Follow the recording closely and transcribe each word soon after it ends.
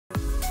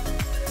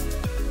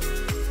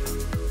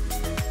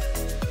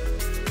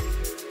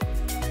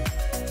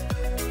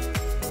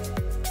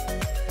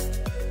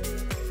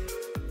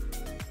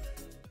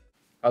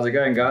How's it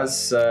going,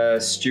 guys?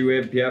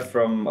 Stuart Webb here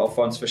from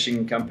Alphonse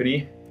Fishing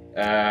Company.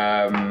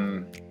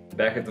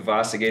 Back at the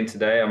vise again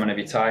today. I'm going to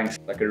be tying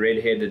like a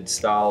redheaded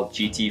style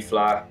GT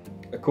fly.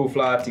 A cool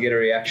fly to get a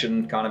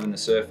reaction kind of in the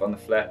surf on the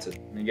flat.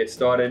 When you get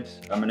started,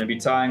 I'm going to be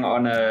tying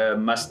on a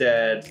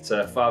Mustad. It's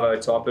a 5/0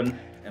 tarpon,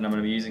 and I'm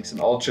going to be using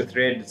some ultra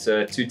thread. It's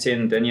a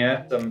 210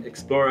 denier, some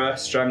Explorer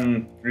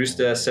strung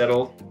rooster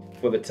saddle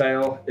for the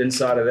tail.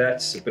 Inside of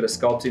that, a bit of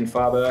sculpting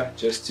fiber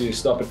just to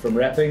stop it from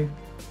wrapping.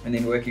 And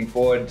then working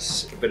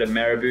forwards, a bit of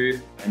marabou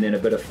and then a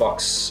bit of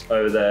fox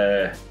over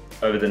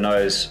the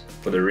nose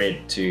for the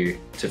red to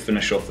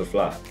finish off the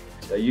fly.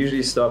 So I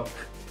usually stop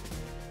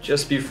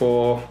just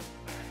before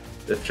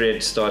the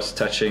thread starts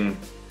touching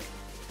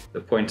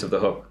the point of the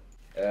hook.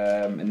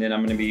 And then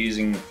I'm going to be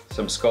using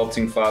some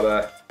sculpting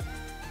fiber.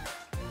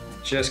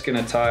 Just going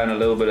to tie in a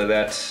little bit of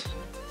that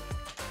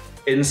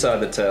inside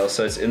the tail,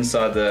 so it's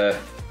inside the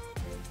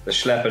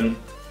schlappen.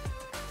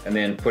 And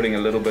then putting a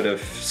little bit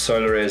of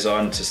solar res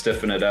on to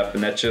stiffen it up,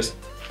 and that just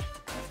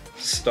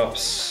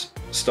stops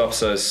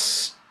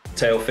those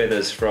tail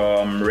feathers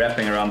from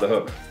wrapping around the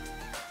hook.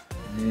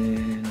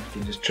 And you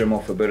can just trim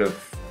off a bit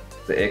of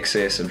the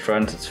excess in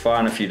front. It's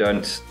fine if you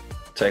don't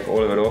take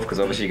all of it off, because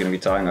obviously you're going to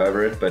be tying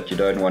over it, but you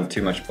don't want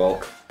too much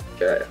bulk.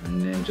 Okay,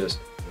 and then just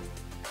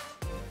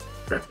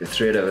wrap the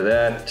thread over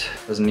that.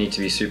 Doesn't need to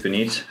be super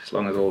neat, as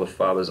long as all the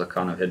fibers are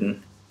kind of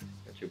hidden.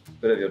 Got your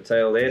bit of your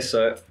tail there,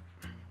 so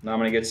now I'm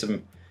going to get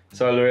some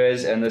solar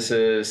res, and this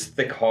is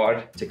thick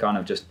hard to kind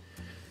of just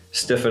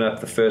stiffen up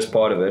the first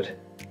part of it.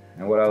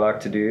 And what I like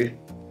to do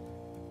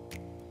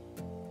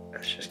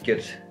is just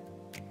get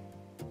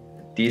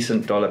a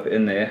decent dollop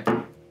in there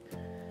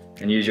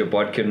and use your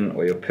bodkin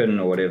or your pin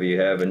or whatever you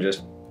have and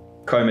just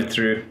comb it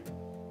through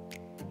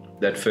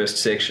that first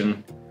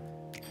section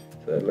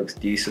so it looks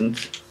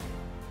decent.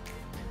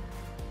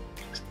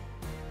 Just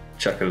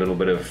chuck a little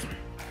bit of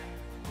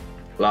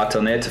light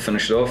on there to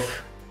finish it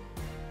off.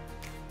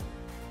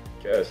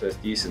 Okay, so it's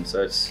decent.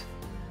 So it's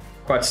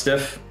quite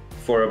stiff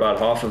for about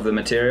half of the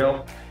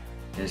material.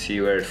 You can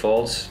see where it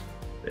falls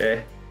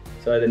there.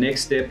 So the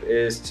next step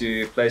is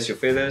to place your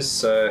feathers.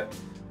 So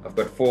I've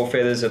got 4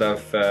 feathers that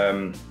I've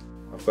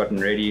gotten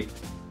ready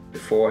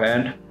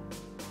beforehand.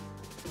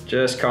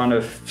 Just kind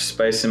of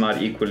space them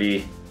out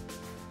equally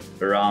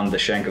around the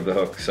shank of the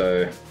hook.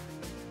 So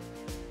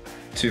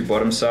 2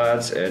 bottom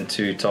sides and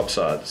 2 top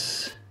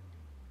sides.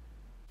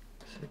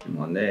 Second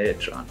one there,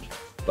 try and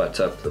butt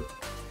up the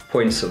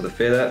points of the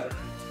feather.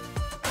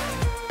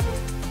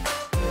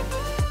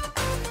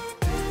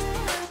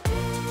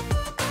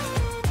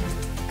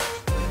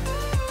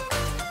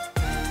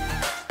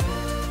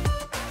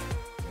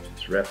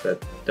 Just wrap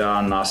that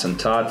down nice and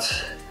tight.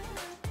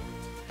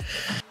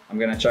 I'm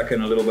going to chuck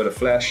in a little bit of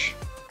flash,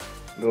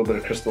 a little bit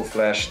of crystal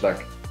flash,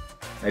 like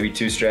maybe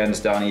 2 strands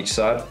down each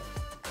side.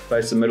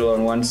 Place the middle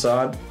on one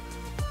side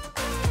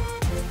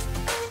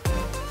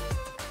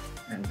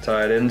and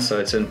tie it in so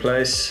it's in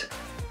place.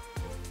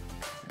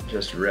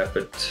 Just wrap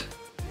it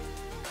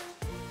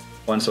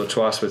once or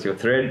twice with your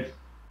thread.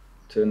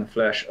 Turn the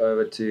flash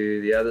over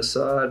to the other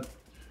side.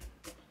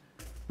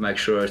 Make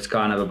sure it's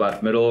kind of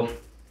about middle.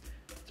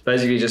 It's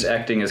basically just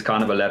acting as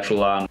kind of a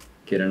lateral line.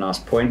 Get a nice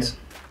point.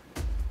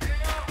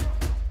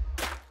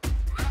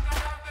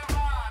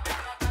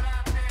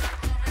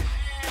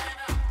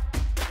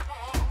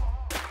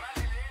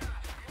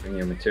 Bring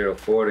your material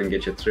forward and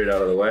get your thread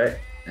out of the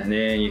way. And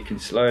then you can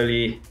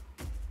slowly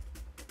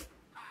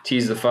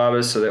tease the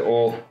fibers so they're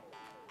all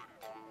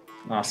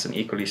nice and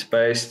equally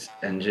spaced,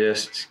 and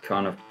just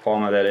kind of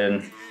palmer that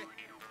in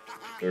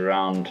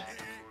around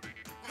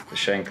the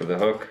shank of the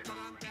hook.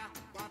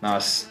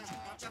 Nice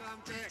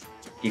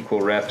equal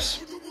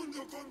wraps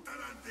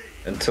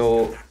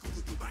until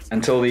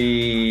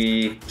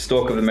the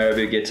stalk of the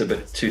marabou gets a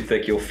bit too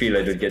thick. You'll feel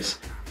it,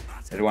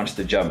 it wants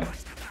to jump.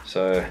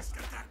 So,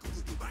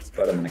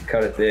 but I'm going to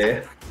cut it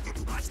there.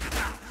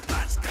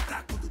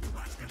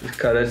 Just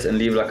cut it and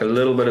leave like a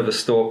little bit of a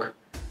stalk,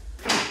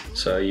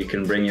 so you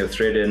can bring your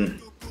thread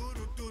in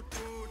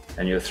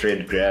and your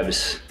thread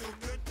grabs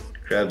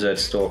that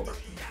stalk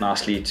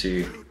nicely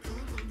to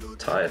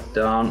tie it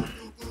down.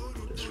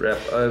 Just wrap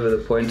over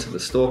the point of the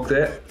stalk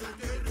there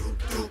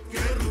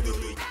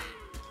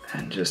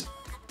and just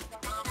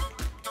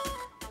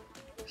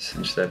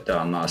cinch that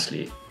down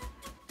nicely.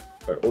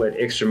 Got all that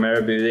extra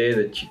marabou there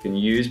that you can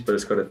use, but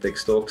it's got a thick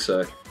stalk,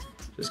 so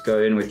just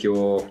go in with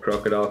your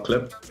crocodile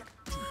clip.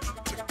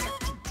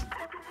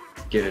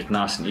 Get it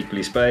nice and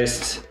equally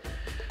spaced,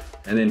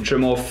 and then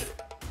trim off,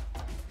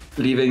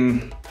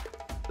 leaving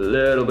a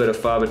little bit of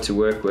fiber to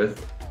work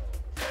with.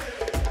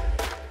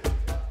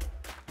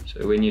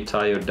 So when you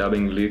tie your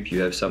dubbing loop,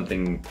 you have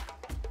something,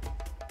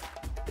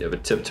 you have a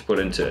tip to put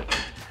into it.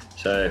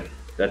 So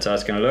that's how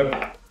it's going to look.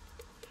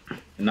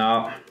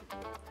 Now,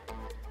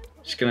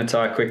 just going to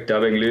tie a quick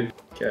dubbing loop.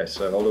 Okay,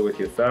 so hold it with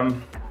your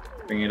thumb,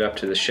 bring it up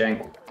to the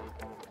shank,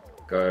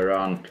 go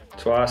around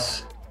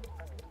twice,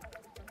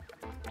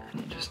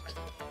 and just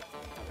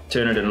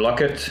turn it and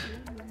lock it.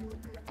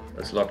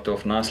 That's locked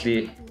off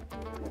nicely.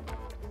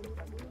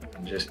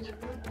 And just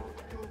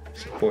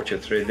Support your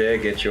thread there,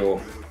 get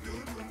your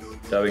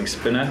dubbing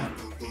spinner.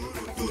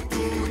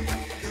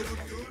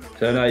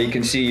 So now you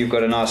can see you've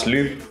got a nice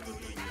loop,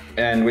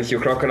 and with your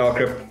crocodile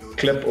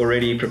clip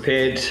already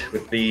prepared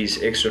with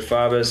these extra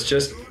fibers,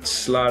 just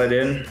slide it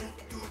in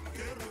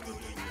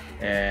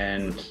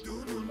and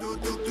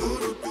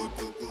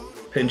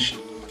pinch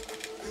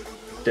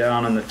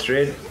down on the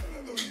thread.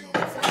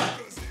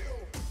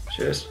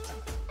 Just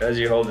as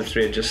you hold the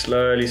thread, just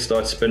slowly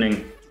start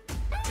spinning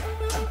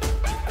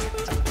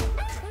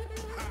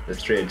the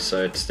thread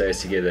so it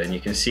stays together, and you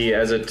can see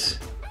as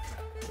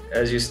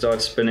you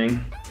start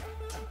spinning,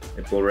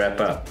 it will wrap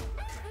up.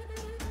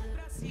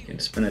 You can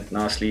spin it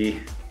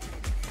nicely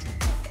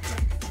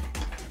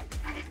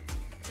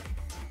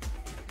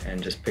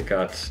and just pick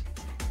out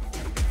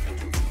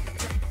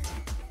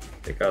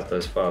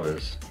those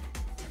fibers,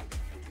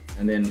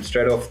 and then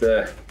straight off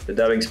the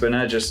dubbing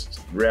spinner,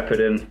 just wrap it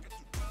in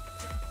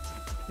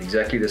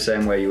exactly the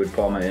same way you would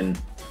palm it in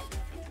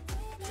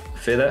a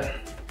feather.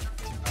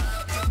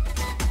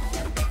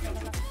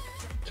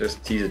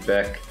 Just tease it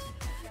back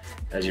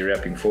as you're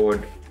wrapping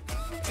forward.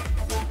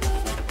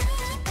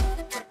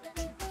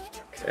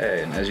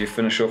 Okay, and as you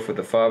finish off with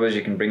the fibers,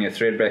 you can bring your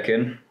thread back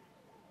in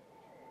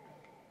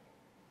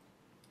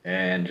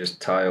and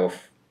just tie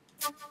off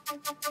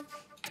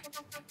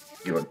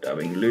your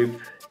dubbing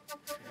loop.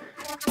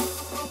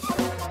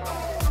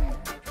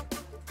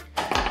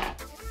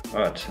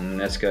 Right, and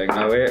that's going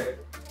nowhere.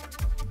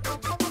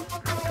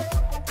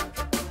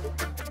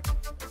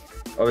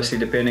 Obviously,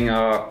 depending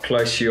how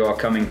close you are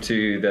coming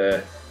to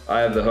the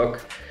eye of the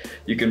hook,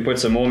 you can put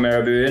some more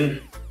marabou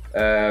in.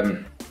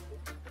 I'm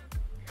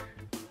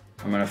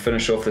going to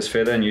finish off this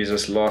feather and use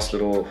this last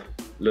little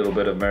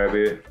bit of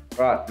marabou.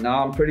 Right,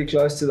 now I'm pretty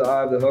close to the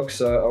eye of the hook,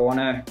 so I want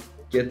to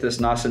get this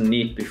nice and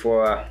neat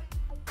before I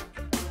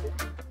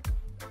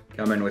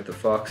come in with the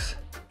fox.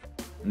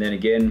 And then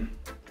again,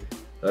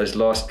 those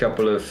last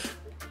couple of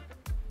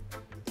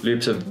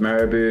loops of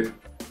marabou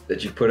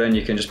that you put in,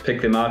 you can just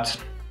pick them out,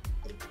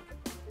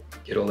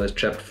 get all those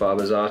trapped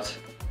fibers out.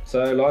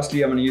 So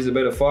lastly, I'm going to use a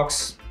bit of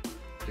fox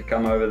to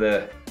come over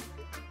the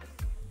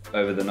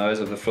nose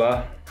of the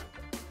fly.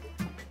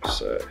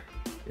 So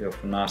get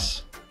off a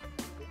nice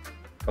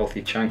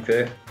healthy chunk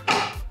there,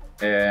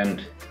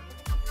 and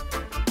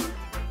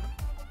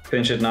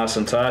pinch it nice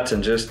and tight,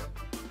 and just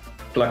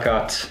pluck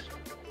out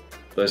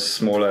those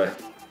smaller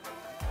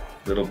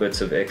little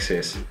bits of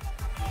excess.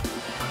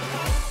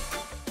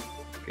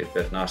 Get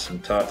that nice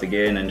and tight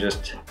again, and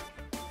just,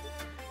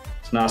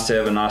 it's nice to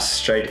have a nice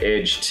straight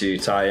edge to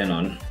tie in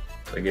on.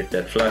 So get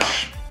that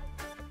flush.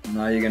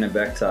 Now you're going to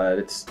back tie it.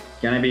 It's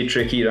going to be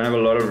tricky, you don't have a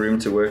lot of room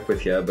to work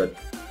with here, but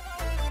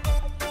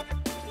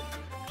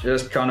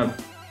just kind of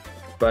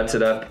butt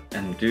it up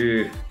and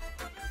do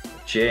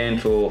a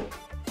gentle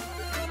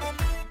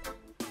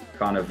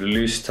kind of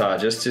loose tie,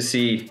 just to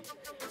see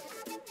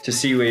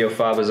where your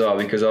fibers are,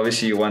 because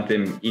obviously you want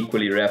them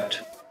equally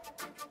wrapped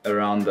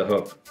around the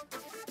hook.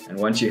 And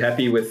once you're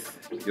happy with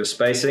your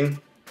spacing,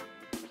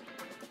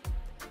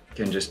 you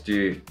can just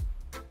do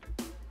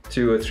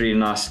 2 or 3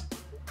 nice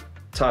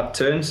tight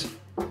turns,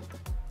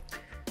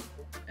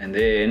 and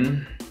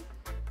then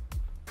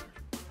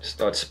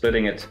start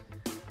splitting it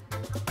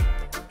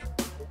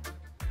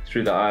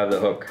through the eye of the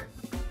hook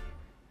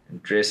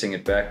and dressing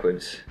it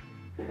backwards.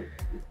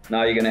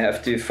 Now you're going to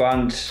have to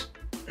find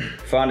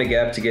a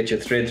gap to get your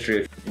thread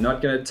through. You're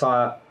not going to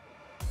tie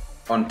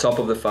on top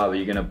of the fiber,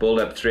 you're going to build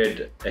up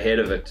thread ahead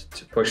of it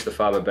to push the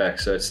fiber back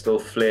so it still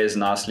flares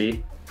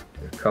nicely.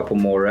 A couple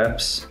more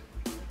wraps,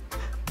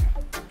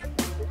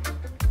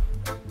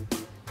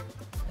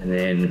 and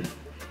then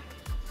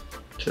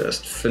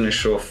just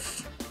finish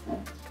off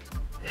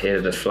the head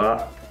of the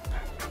fly.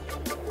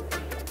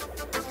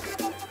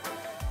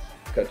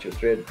 Cut your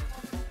thread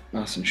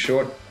nice and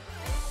short.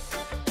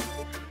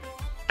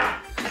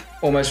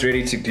 Almost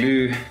ready to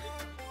glue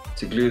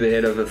the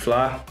head of the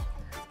fly.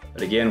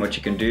 But again, what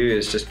you can do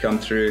is just come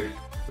through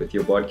with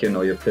your bodkin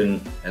or your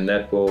pin, and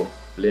that will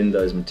blend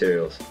those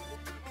materials.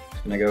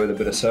 Just gonna go with a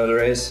bit of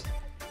L.R.R.H,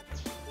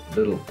 a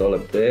little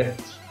dollop there.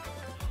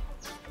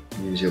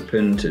 Use your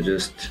pin to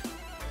just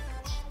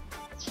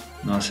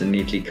nice and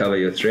neatly cover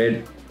your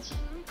thread.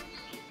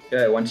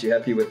 Okay, once you're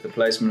happy with the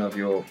placement of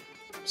your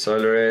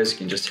L.R.R.H, you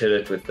can just hit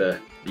it with the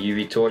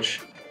UV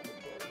torch.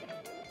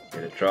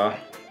 Get it dry.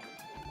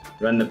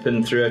 Run the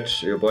pin through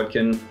it, your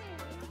bodkin.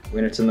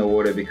 When it's in the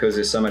water, because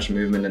there's so much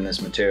movement in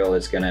this material,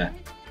 it's gonna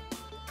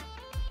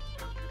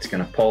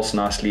pulse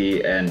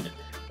nicely, and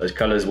those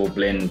colors will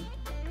blend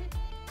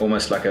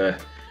almost like a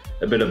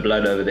bit of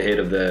blood over the head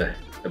of the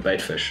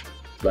bait fish.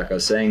 Like I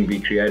was saying, be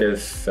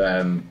creative.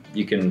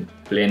 You can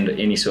blend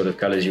any sort of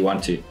colors you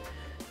want to,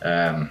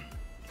 and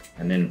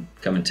then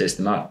come and test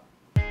them out.